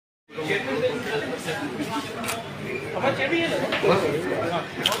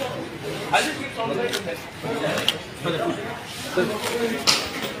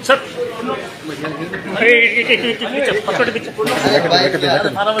Sir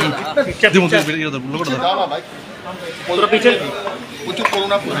पीछे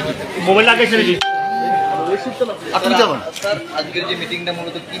mobile आगे चले सर आज के जो मीटिंग में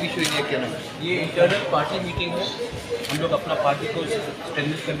मूलतः की विषय है क्या ये इंटरनल पार्टी मीटिंग है हम लोग अपना पार्टी को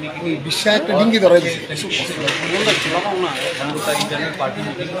स्ट्रेंथन करने के लिए विषय ट्रेनिंग की तरह हम लोग का इंटरनल पार्टी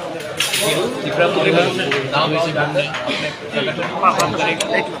मीटिंग त्रिपुरा पूरे गाँव में से अपने संगठन को काम करेगा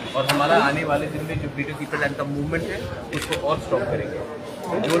और हमारा आने वाले दिन में जो वीडियो कीपर का मूवमेंट है उसको और स्ट्रॉन्ग करेंगे।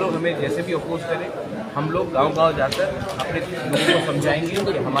 जो लोग हमें जैसे भी अपोज करें हम लोग गांव-गांव जाकर अपने लोगों को समझाएंगे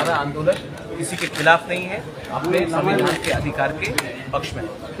कि हमारा आंदोलन किसी के खिलाफ नहीं है, अपने संविधान के अधिकार के पक्ष में है।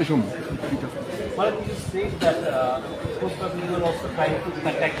 And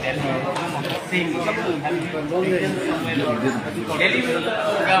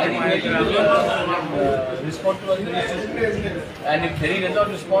if Delhi does not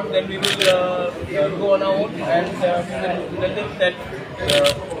respond, then we will go on our own and tell them that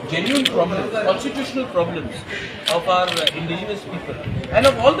genuine problems, constitutional problems of our indigenous people and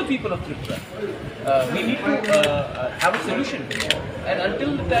of all the people of Tripura, we need to have a solution. And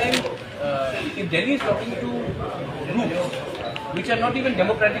until the time, if Delhi is talking to groups which are not even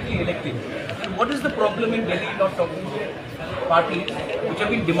democratically elected, then what is the problem in Delhi not talking to parties which have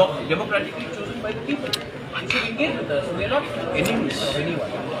been democratically chosen by the people? They should engage with us. We are not enemies of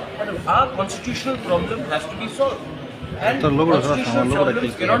anyone. But our constitutional problem has to be solved. And constitutional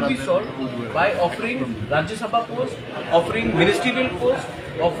problems cannot be solved by offering Rajya Sabha posts, offering ministerial posts,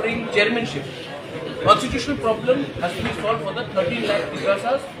 offering chairmanship. Constitutional problem has to be solved for the 13 lakh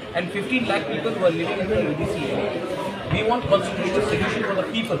Tigrasas and 15 lakh people who are living in the UDC area. We want constitutional solution for the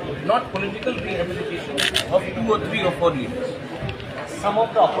people, not political rehabilitation of 2 or 3 or 4 leaders. Some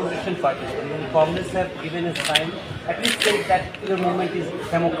of the opposition parties, Congress have given a sign, at least said that your movement is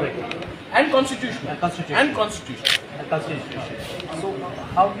democratic and constitutional. So,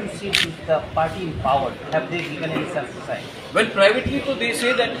 how do you see the party in power? Have they given any such sign? Well, privately, so they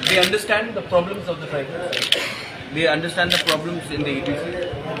say that they understand the problems of the tribals. They understand the problems in the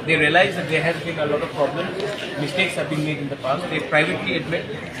EDC. They realize that there has been a lot of problems. Mistakes have been made in the past. They privately admit,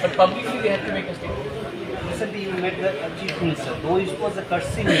 but publicly they have to make a statement. Recently you met the Chief Minister, though it was a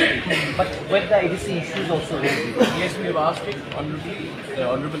courtesy meeting, but were the EDC issues also raised? Yes, we have asked it honorably, the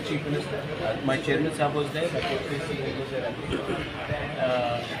Honorable Chief Minister. My Chairman Sahab was there, my Co-Chairman was there.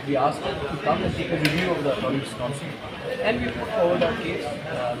 We asked him to come and take a review of the Autonomous Council, and we put forward our case.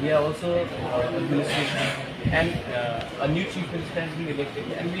 We are also administration, and a new Chief Minister has been elected,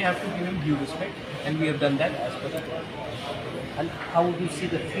 and we have to give him due respect, and we have done that as per the law. And how do you see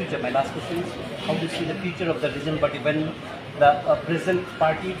the future? My last question is, how do you see the future of the region? But when the present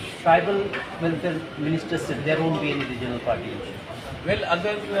party, tribal welfare minister said there won't be any regional party. Well,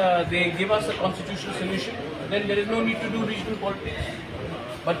 agar they give us a constitutional solution, then there is no need to do regional politics.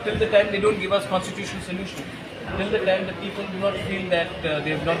 But till the time they don't give us constitutional solution, till the time the people do not feel that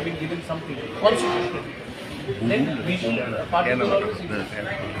they have not been given something constitutional, then regional party will always exist.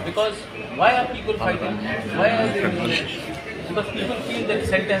 Because why are people fighting? Why are they doing it? Because people feel that the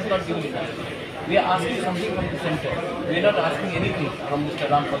centre has not given enough. We are asking something from the centre. We are not asking anything from Mr.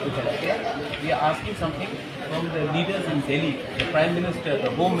 Ram Padduchalakia. We are asking something from the leaders in Delhi, the Prime Minister, the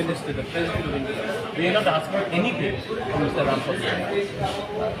Home Minister, the President of India. We are not asking anything from Mr. Ram Padduchalakia.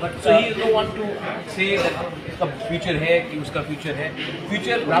 But so he doesn't want to say that उसका future है कि उसका future है.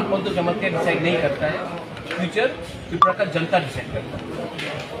 Future Ram Padduchalakia decide नहीं करता है. Future Tripura का जनता decide करता है.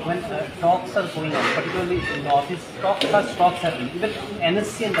 When talks are going on, particularly in the office, talks happening. Even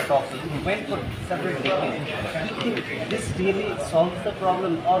NSC and the talks went for several decades. Do you think this really solves the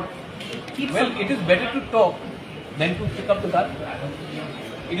problem, or keeps? Well, it is better to talk than to pick up the gun.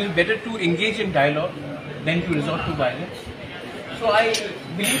 It is better to engage in dialogue than to resort to violence. So I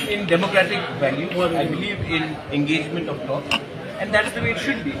believe in democratic values. I believe in engagement of talk. And that's the way it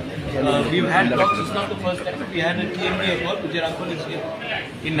should be. We've had talks, it's not the first time. We had a TNB accord, Vijay Raghwan is here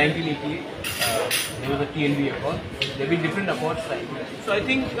in 1988. There was a TNB accord. There have been different accords signed. So I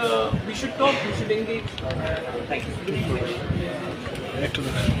think we should talk, we should engage. Thank you.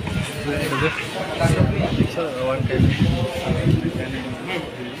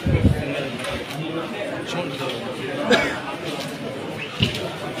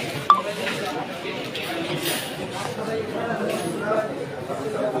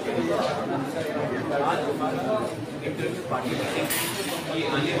 आज हमारा interview party meeting ये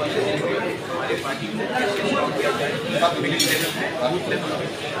आने वाले दिन हमारे party को strong किया जाए, विलेज लेवल पे, बूथ लेवल पे।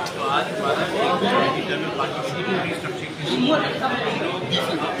 तो आज हमारा इंटरनल पार्टी रिस्ट्रक्चरिंग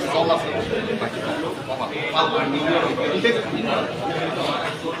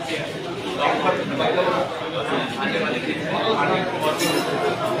आने वाले दिन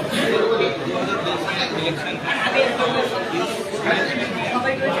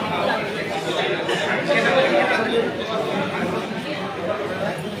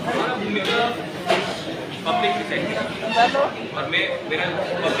पब्लिक डिसाइड और मेरा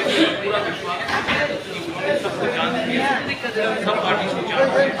पब्लिक से पूरा विश्वास है कि उन्होंने सबको चांस दिया, सब पार्टी को चांस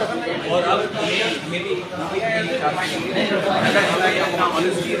दिया। और अब मेरी अगर हमने अपना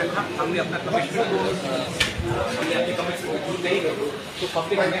ऑनेस्टी रखा, हमने अपना कमिटमेंट हमने अपनी कमिटमेंट पूरी नहीं की, तो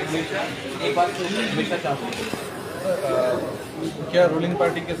पब्लिक में हमेशा एक बात को हमेशा चांस देगी। क्या रूलिंग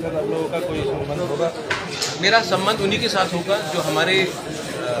पार्टी के साथ आप लोगों का कोई संबंध होगा? मेरा संबंध उन्हीं के साथ होगा जो हमारे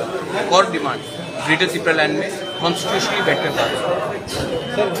core demand greater Tripura land में कॉन्स्टिट्यूशनली बैठ कर बात।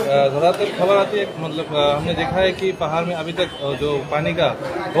 सर ज़्यादातर खबर आती है, मतलब हमने देखा है कि पहाड़ में अभी तक जो पानी का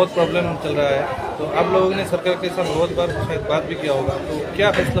बहुत प्रॉब्लम चल रहा है, तो आप लोगों ने सरकार के साथ बहुत बार शायद बात भी किया होगा, तो क्या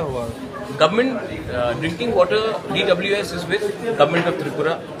फैसला हुआ? Government drinking water DWS is with government of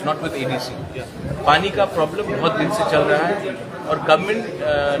Tripura, not with ADC। पानी का प्रॉब्लम बहुत दिन से चल रहा है और गवर्नमेंट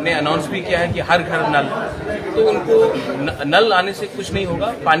ने अनाउंस भी किया है कि हर घर नल, तो उनको नल आने से कुछ नहीं होगा,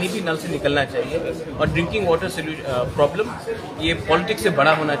 पानी भी नल से निकलना चाहिए। और ड्रिंकिंग वाटर प्रॉब्लम ये पॉलिटिक्स से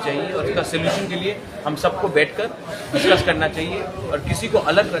बड़ा होना चाहिए और इसका सोल्यूशन के लिए हम सबको बैठकर डिस्कस करना चाहिए और किसी को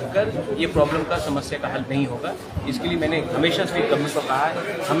अलग रखकर ये प्रॉब्लम का समस्या का हल नहीं होगा। इसके लिए मैंने हमेशा स्टेट गवर्नमेंट को कहा है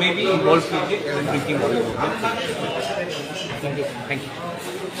हमें भी इन्वॉल्व कीजिए ड्रिंकिंग वाटर। Thank you.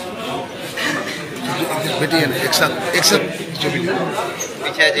 बेटी है एक साथ पीछे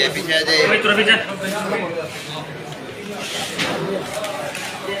आ जाए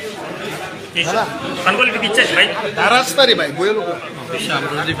Angkol picture भाई रास्ता रे भाई बोलो लोग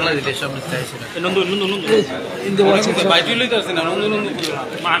नंदू बाजू ले जाते ना नंदू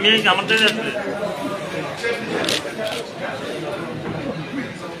আমি আমাদের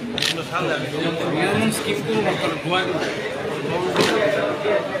স্কিম করব Goa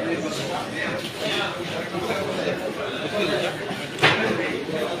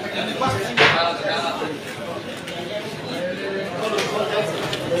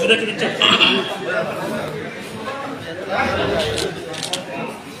udah kita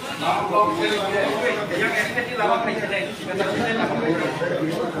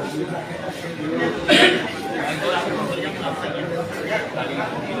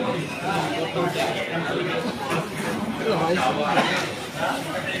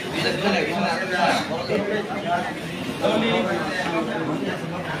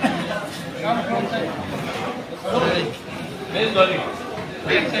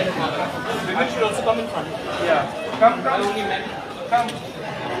Women should also come in front. Yeah. Come. Only men. Come.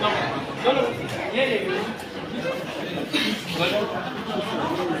 No. Yeah.